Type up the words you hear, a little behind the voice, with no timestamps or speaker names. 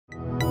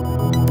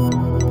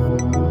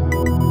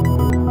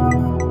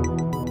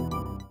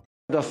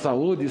da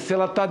Saúde se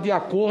ela está de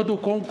acordo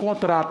com o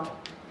contrato.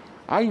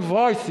 A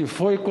invoice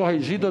foi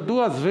corrigida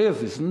 2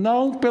 vezes,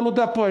 não pelo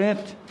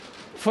depoente.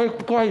 Foi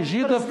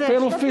corrigida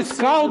pelo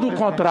fiscal do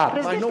contrato.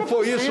 Mas não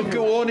foi isso que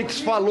o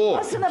Onyx falou.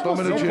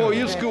 Não foi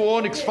isso que o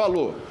Onyx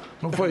falou.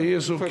 Não foi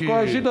isso foi que... Foi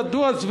corrigida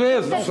 2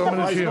 vezes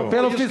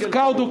pelo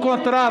fiscal do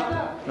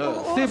contrato.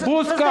 Se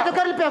busca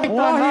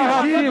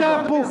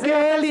corrigida porque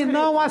ele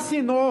não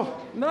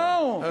assinou.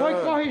 Não, foi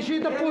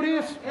corrigida por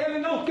isso.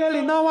 Porque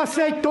ele não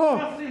aceitou.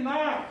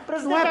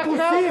 Não é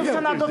possível.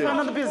 Senador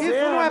Fernando Bezerra.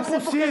 Isso não é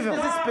possível.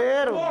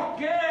 Desespero.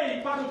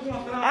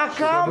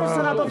 Acalme,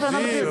 senador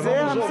Fernando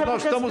Bezerra.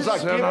 Nós estamos aqui.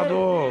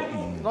 Senador...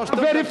 A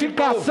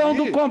verificação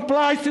do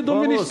compliance do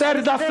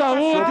Ministério da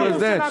Saúde. Senhor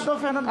presidente.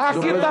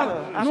 Aqui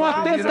está numa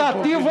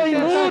tentativa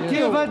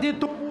inútil.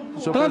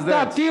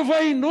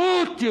 Tentativa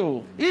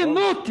inútil.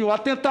 Inútil. A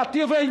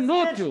tentativa é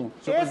inútil.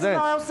 Esse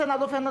não é o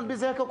senador Fernando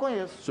Bezerra que eu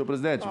conheço. Senhor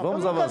presidente,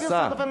 vamos eu nunca vi o avançar.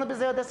 senador Fernando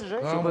Bezerra desse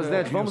jeito. Senhor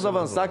presidente, vamos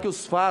avançar que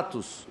os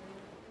fatos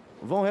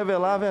vão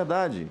revelar a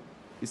verdade.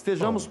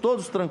 Estejamos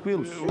todos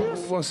tranquilos.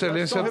 Vossa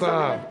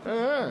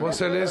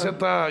Excelência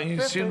está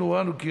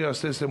insinuando que as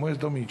testemunhas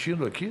estão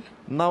mentindo aqui?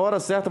 Na hora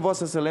certa,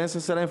 Vossa Excelência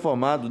será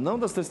informado, não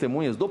das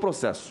testemunhas, do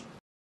processo.